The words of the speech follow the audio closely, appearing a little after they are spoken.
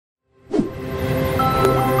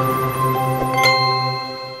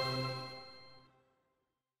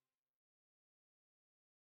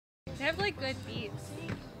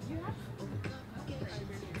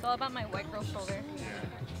about my white girl shoulder?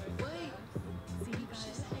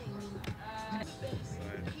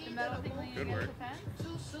 Good work.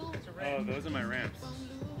 Oh, those are my ramps.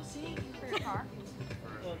 For your car?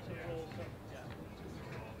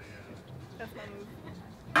 That's my move.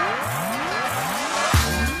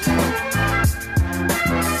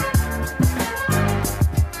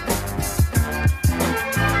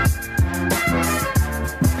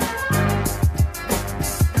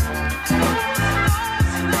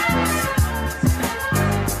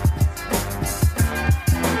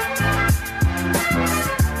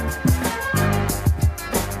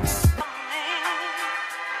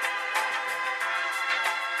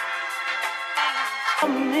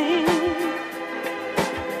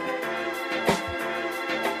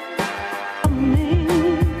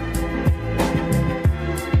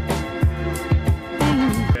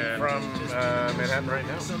 Right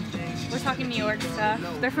now. We're talking New York stuff.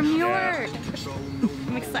 They're from New York.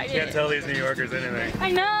 I'm excited. Can't tell these New Yorkers anything.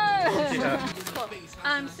 I know. Yeah. Cool.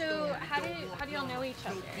 So how do y'all know each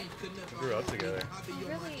other? We grew up together.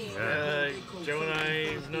 Really? Yeah. Joe and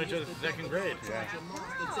I know each other since second grade. Yeah.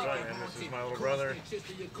 Oh. Right, and this is my little brother.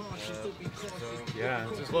 So yeah,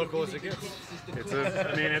 it's as local as it gets. It's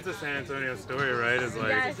a San Antonio story, right? It's like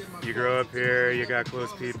yes. You grow up here, you got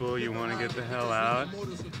close people, you want to get the hell out.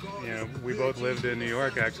 You know, we both lived in New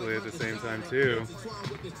York actually at the same time too.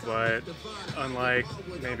 But unlike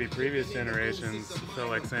maybe previous generations, it felt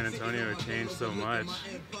like San Antonio had changed so much.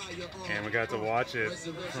 And we got to watch it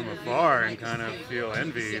from afar and kind of feel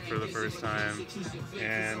envy for the first time.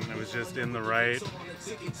 And it was just in the right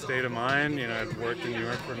state of mind. You know, I'd worked in New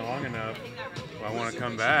York for long enough. Well, I want to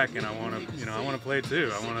come back and I want to, I want to play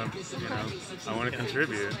too. I want to, I want to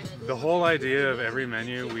contribute. The whole idea of every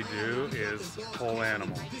menu we do is whole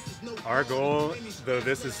animal. Our goal, though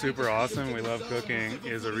this is super awesome, we love cooking,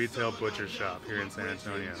 is a retail butcher shop here in San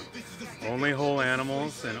Antonio. Only whole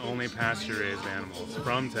animals and only pasture-raised animals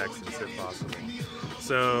from Texas if possible.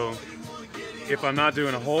 So if I'm not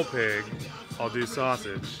doing a whole pig, I'll do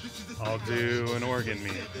sausage, I'll do an organ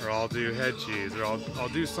meat, or I'll do head cheese, or I'll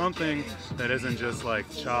do something that isn't just like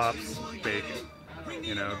chops, bacon.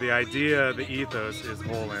 You know, the idea, the ethos is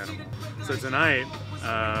whole animal. So tonight,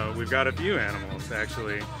 we've got a few animals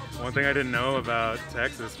actually. One thing I didn't know about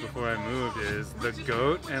Texas before I moved is the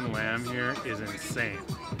goat and lamb here is insane.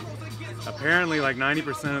 Apparently like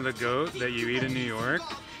 90% of the goat that you eat in New York,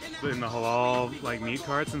 in the halal like meat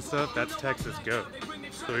carts and stuff, that's Texas goat.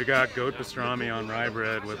 So we got goat pastrami on rye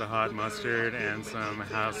bread with a hot mustard and some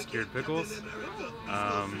house cured pickles.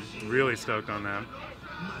 Really stoked on that.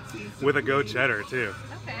 With a goat cheddar too.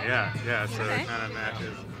 Okay. Yeah, so okay. It kind of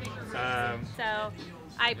matches. So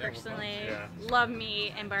I personally love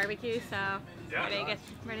meat and barbecue, so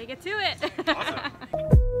ready to get to it. Awesome.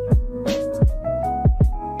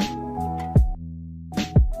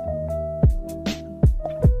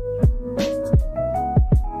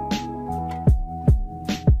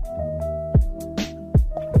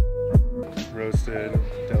 Roasted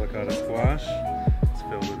delicata squash. It's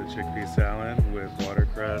filled with a chickpea salad with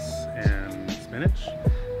watercress and spinach.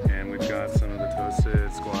 And we've got some of the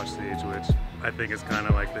toasted squash seeds, which I think is kind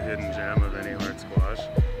of like the hidden gem of any hard squash.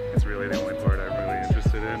 It's really the only part I'm really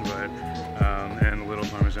interested in, but and a little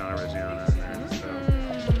Parmigiano Reggiano in there. So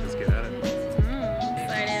let's get at it.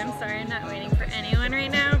 Excited. I'm sorry I'm not waiting for anyone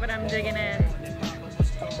right now, but I'm digging in.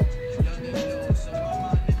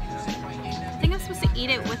 I think I'm supposed to eat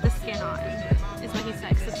it with the skin on, is what he said,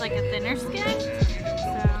 because it's like a thinner skin. So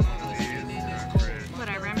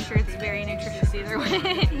whatever, I'm sure it's very nutritious either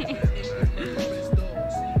way.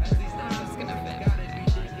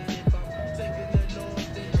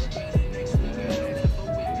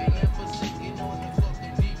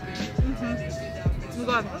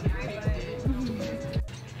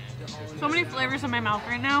 So many flavors in my mouth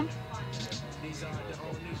right now.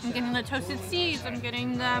 I'm getting the toasted seeds, I'm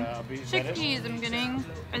getting the chickpeas, I'm getting,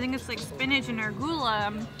 I think it's like spinach and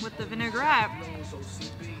arugula with the vinaigrette.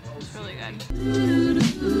 It's really good.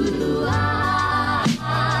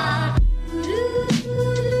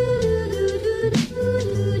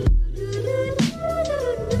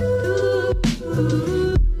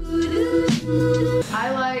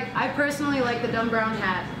 I personally like the dumb brown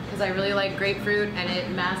hat because I really like grapefruit and it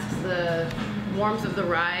masks the warmth of the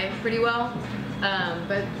rye pretty well.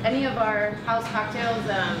 But any of our house cocktails,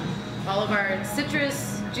 all of our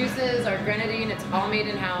citrus juices, our grenadine, it's all made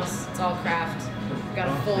in-house. It's all craft. We've got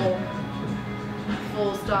a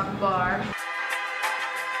full stock bar.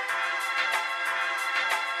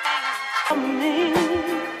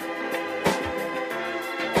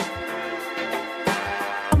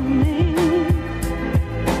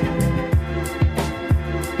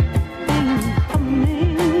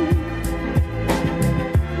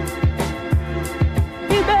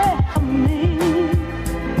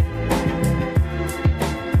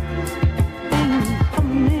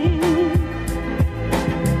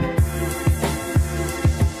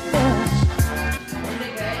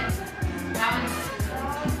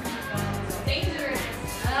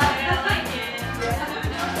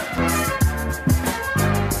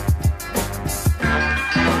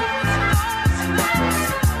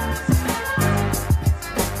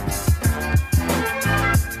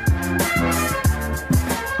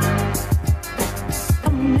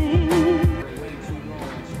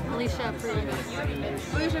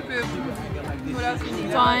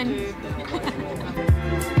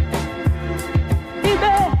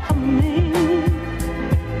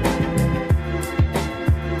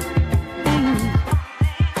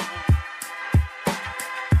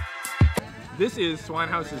 is Swine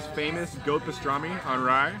House's famous goat pastrami on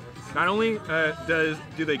rye. Not only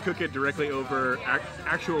do they cook it directly over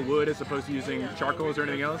actual wood as opposed to using charcoals or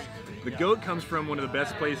anything else, the goat comes from one of the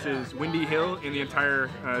best places, Windy Hill, in the entire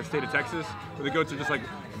state of Texas, where the goats are just like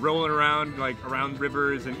rolling around, like around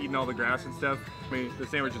rivers and eating all the grass and stuff. I mean, the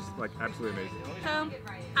sandwich is like absolutely amazing. So,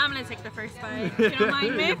 I'm gonna take the first bite. If you don't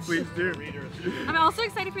mind, Mitch? Please do. I'm also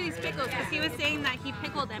excited for these pickles because he was saying that he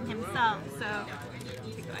pickled them himself. So, I'll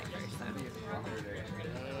take the bite first. So.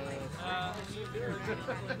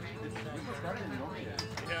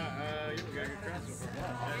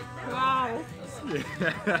 Wow.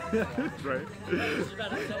 Right.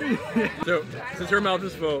 So, since her mouth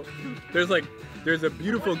is full, there's a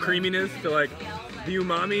beautiful creaminess to like the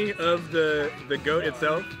umami of the goat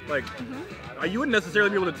itself. Like, you wouldn't necessarily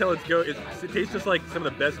be able to tell it's goat. It tastes just like some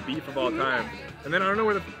of the best beef of all time. And then I don't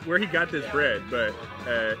know where he got this bread, but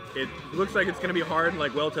it looks like it's gonna be hard and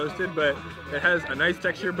like well toasted, but it has a nice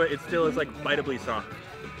texture, but it still is like bitably soft.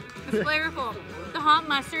 It's flavorful. The hot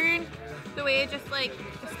mustard, the way it just like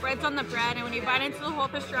spreads on the bread, and when you bite into the whole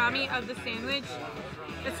pastrami of the sandwich,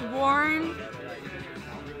 it's warm.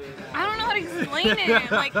 I don't know how to explain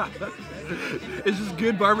it. Like, it's just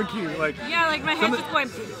good barbecue. Like, yeah, like my head's just going.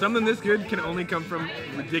 Something this good can only come from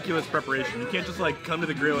ridiculous preparation. You can't just like come to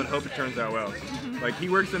the grill and hope it turns out well. Like, he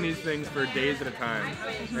works on these things for days at a time,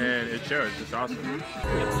 and it shows. It's awesome.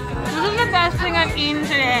 This is the best thing I've eaten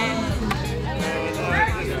today.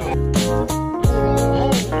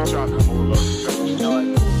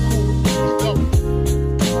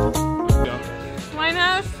 Swine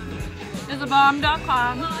House is a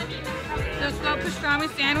bomb.com. This goat pastrami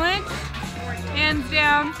sandwich, hands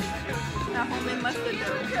down. That homemade mustard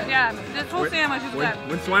dough. Yeah, this whole sandwich is good.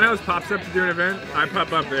 When Swine House pops up to do an event, I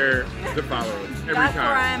pop up there to follow every That's time.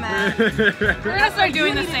 where I'm at. We're gonna start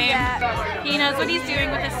doing the same. He knows what he's doing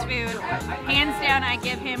with his food. Hands down, I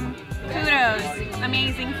give him kudos.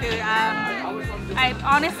 Amazing food. I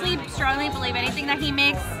honestly strongly believe anything that he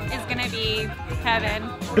makes is gonna be heaven.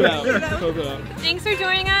 Thanks for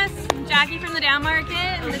joining us. Jackie from the Down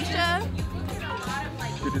Market, Alicia.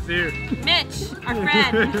 Good to see you. Mitch, our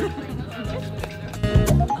friend.